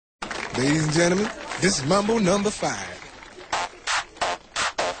Ladies and gentlemen, this is Mambo number 5.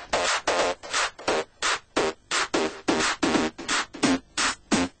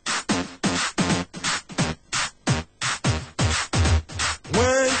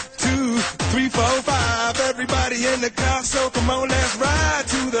 Everybody in the car, so come on, let's ride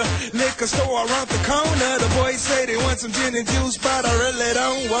to the liquor store around the corner. The boys say they want some gin and juice, but I really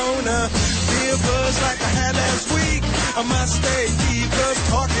don't wanna be a buzz like I had last week. I must stay deep, cause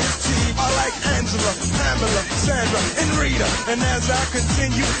talk is cheap. I like Angela, Pamela, Sandra, and Rita. And as I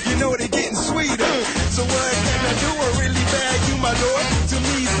continue, you know they're getting sweeter. So what can I do? I really bag you, my lord. To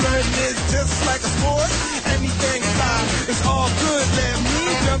me, flirting is just like a sport. Anything fine, it's all good. Let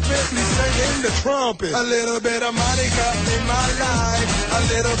me jump in, please sing the trumpet. A little bit of Monica in my life, a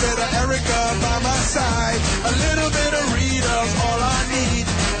little bit of Erica by my side, a little bit of Rita's all I need,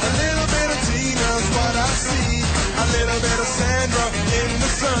 a little bit of Tina's what I see, a little bit of Sandra in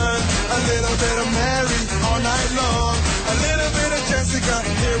the sun, a little bit of Mary all night long, a little bit of Jessica,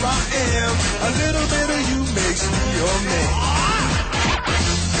 here I am, a little bit of you makes me your man.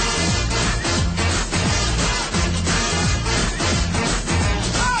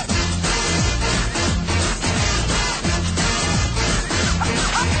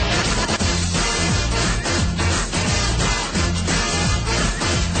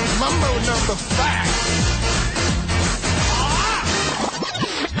 Mambo number 5.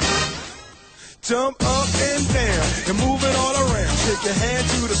 Jump up and down and move it all around. Shake your hand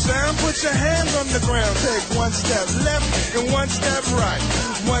to the sound, put your hands on the ground. Take one step left and one step right.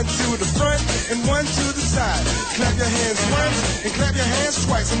 One to the front and one to the side. Clap your hands once and clap your hands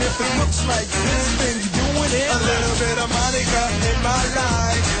twice. And if it looks like this, then you're doing it. A little bit of Monica in my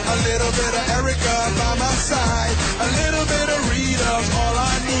life, a little bit of Erica by my side, a little bit of Rita's all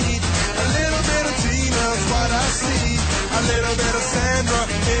I need, a little bit of Tina's what I see, a little bit of Sandra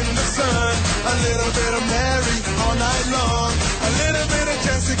in the sun, a little bit of Mary all night long, a little bit of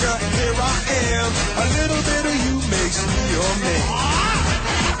Jessica, here I am, a little bit of you makes me your man.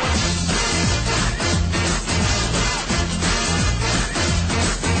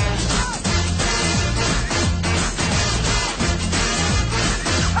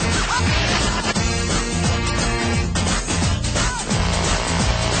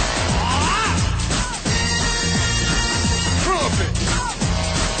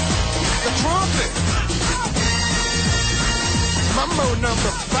 Mambo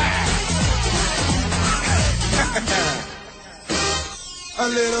number 5. A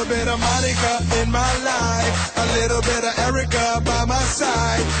little bit of Monica in my life, a little bit of Erica by my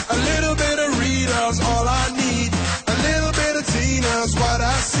side, a little bit of Rita's all I need, a little bit of Tina's what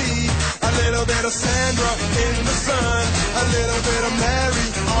I see, a little bit of Sandra in the sun, a little bit of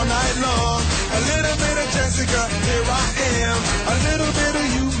Mary all night long, a little bit of Jessica, here I am, a little bit of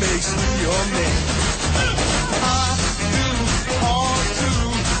you makes me your man. I do all to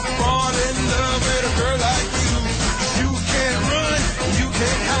fall in love with a girl like you. You can't run, you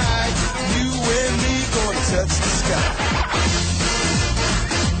can't hide, you and me gonna touch the sky.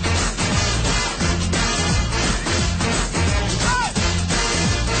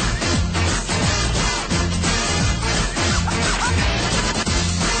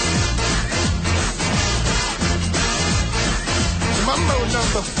 Mambo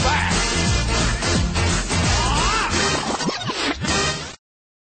number 5.